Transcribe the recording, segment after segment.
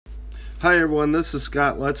Hi everyone, this is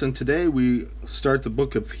Scott Lutz, and today we start the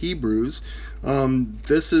book of Hebrews.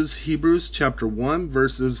 This is Hebrews chapter 1,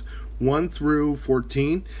 verses 1 through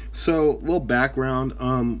 14. So, a little background.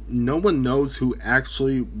 No one knows who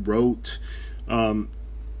actually wrote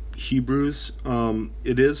Hebrews.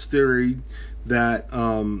 It is theory that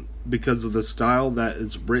because of the style that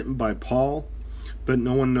is written by Paul, but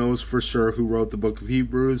no one knows for sure who wrote the book of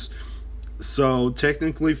Hebrews. So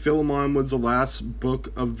technically, Philemon was the last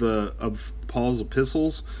book of Paul's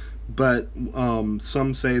epistles, but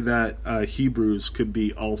some say that Hebrews could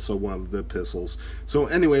be also one of the epistles. So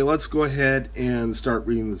anyway, let's go ahead and start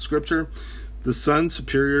reading the scripture. The Son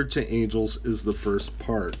superior to angels is the first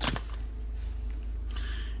part.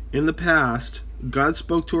 In the past, God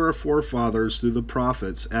spoke to our forefathers through the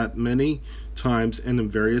prophets at many times and in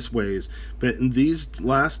various ways, but in these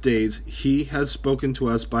last days he has spoken to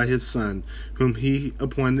us by his Son, whom he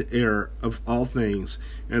appointed heir of all things,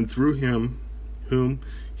 and through him whom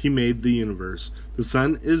he made the universe. The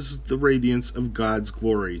Son is the radiance of God's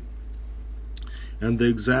glory, and the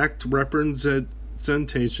exact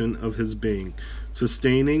representation of his being,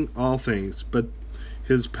 sustaining all things, but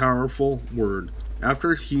his powerful word.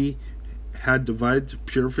 After he had divided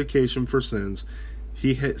purification for sins,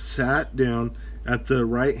 he had sat down at the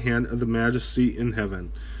right hand of the Majesty in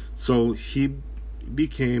heaven. So he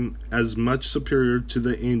became as much superior to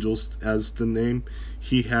the angels as the name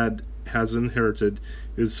he has inherited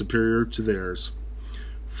is superior to theirs.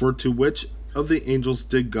 For to which of the angels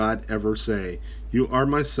did God ever say, "You are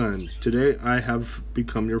my son, today I have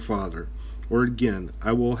become your father"? Or again,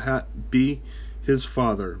 "I will be his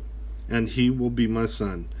father, and he will be my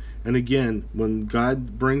son"? And again, when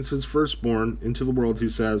God brings his firstborn into the world, he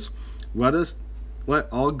says, Let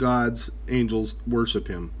all God's angels worship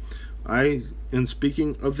him. In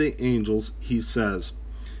speaking of the angels, he says,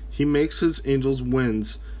 he makes his angels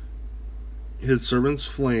winds, his servants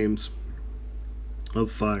flames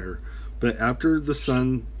of fire. But after the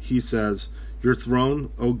Son, he says, your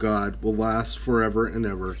throne, O God, will last forever and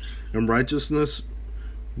ever, and righteousness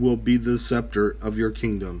will be the scepter of your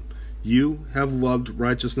kingdom. You have loved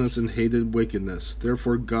righteousness and hated wickedness.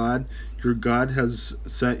 Therefore God, your God, has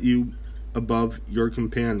set you above your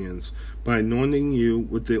companions by anointing you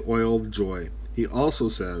with the oil of joy. He also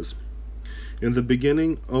says, in the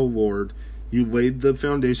beginning, O Lord, you laid the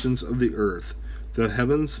foundations of the earth. The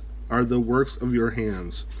heavens are the works of your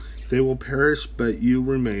hands. They will perish, but you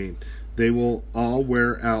remain. They will all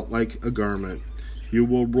wear out like a garment. You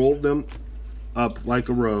will roll them up like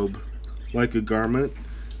a robe, like a garment.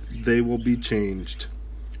 They will be changed,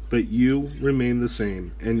 but you remain the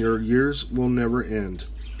same, and your years will never end.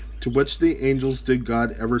 To which the angels did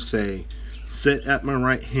God ever say, sit at my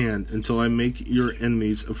right hand until I make your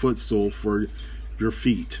enemies a footstool for your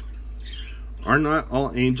feet? Are not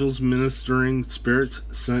all angels ministering spirits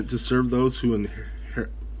sent to serve those who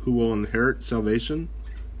will inherit salvation?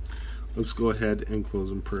 Let's go ahead and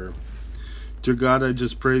close in prayer. Dear God, I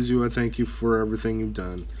just praise you. I thank you for everything you've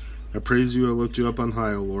done. I praise you, I lift you up on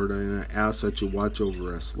high, O Lord, and I ask that you watch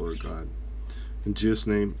over us, Lord God. In Jesus'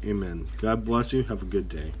 name, amen. God bless you. Have a good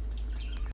day.